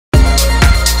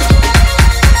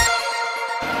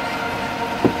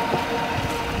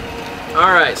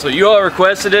Alright, so you all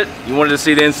requested it. You wanted to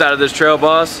see the inside of this Trail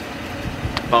Boss.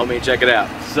 Follow me and check it out.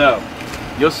 So,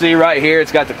 you'll see right here,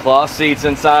 it's got the cloth seats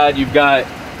inside. You've got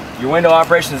your window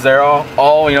operations there,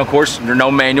 all you know, of course, there are no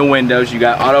manual windows. You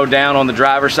got auto down on the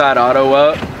driver's side, auto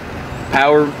up,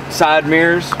 power side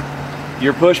mirrors,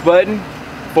 your push button.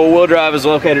 Four-wheel drive is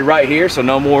located right here, so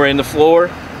no more in the floor.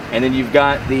 And then you've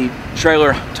got the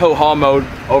trailer tow haul mode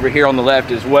over here on the left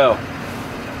as well.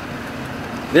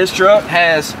 This truck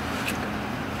has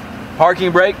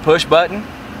parking brake, push button.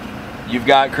 You've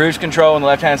got cruise control on the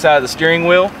left-hand side of the steering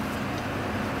wheel.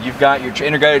 You've got your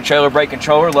integrated trailer brake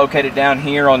controller located down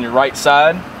here on your right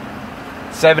side.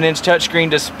 7-inch touchscreen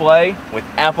display with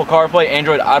Apple CarPlay,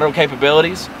 Android Auto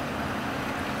capabilities.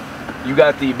 You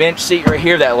got the bench seat right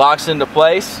here that locks into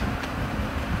place.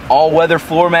 All-weather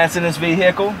floor mats in this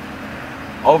vehicle.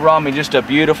 Overall, I mean, just a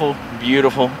beautiful,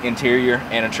 beautiful interior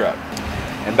and a truck.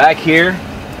 And back here,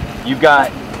 you've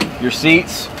got your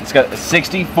seats. It's got a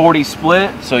 60-40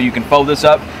 split, so you can fold this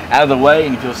up out of the way.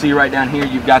 And if you'll see right down here,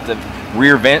 you've got the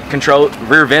rear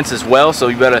vents as well, so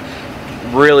you better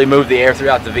really move the air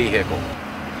throughout the vehicle.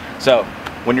 So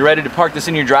when you're ready to park this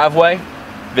in your driveway,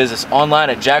 visit us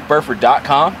online at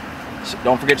jackburford.com. So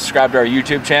don't forget to subscribe to our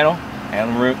YouTube channel.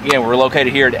 And again, we're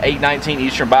located here at 819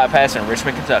 Eastern Bypass in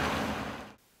Richmond, Kentucky.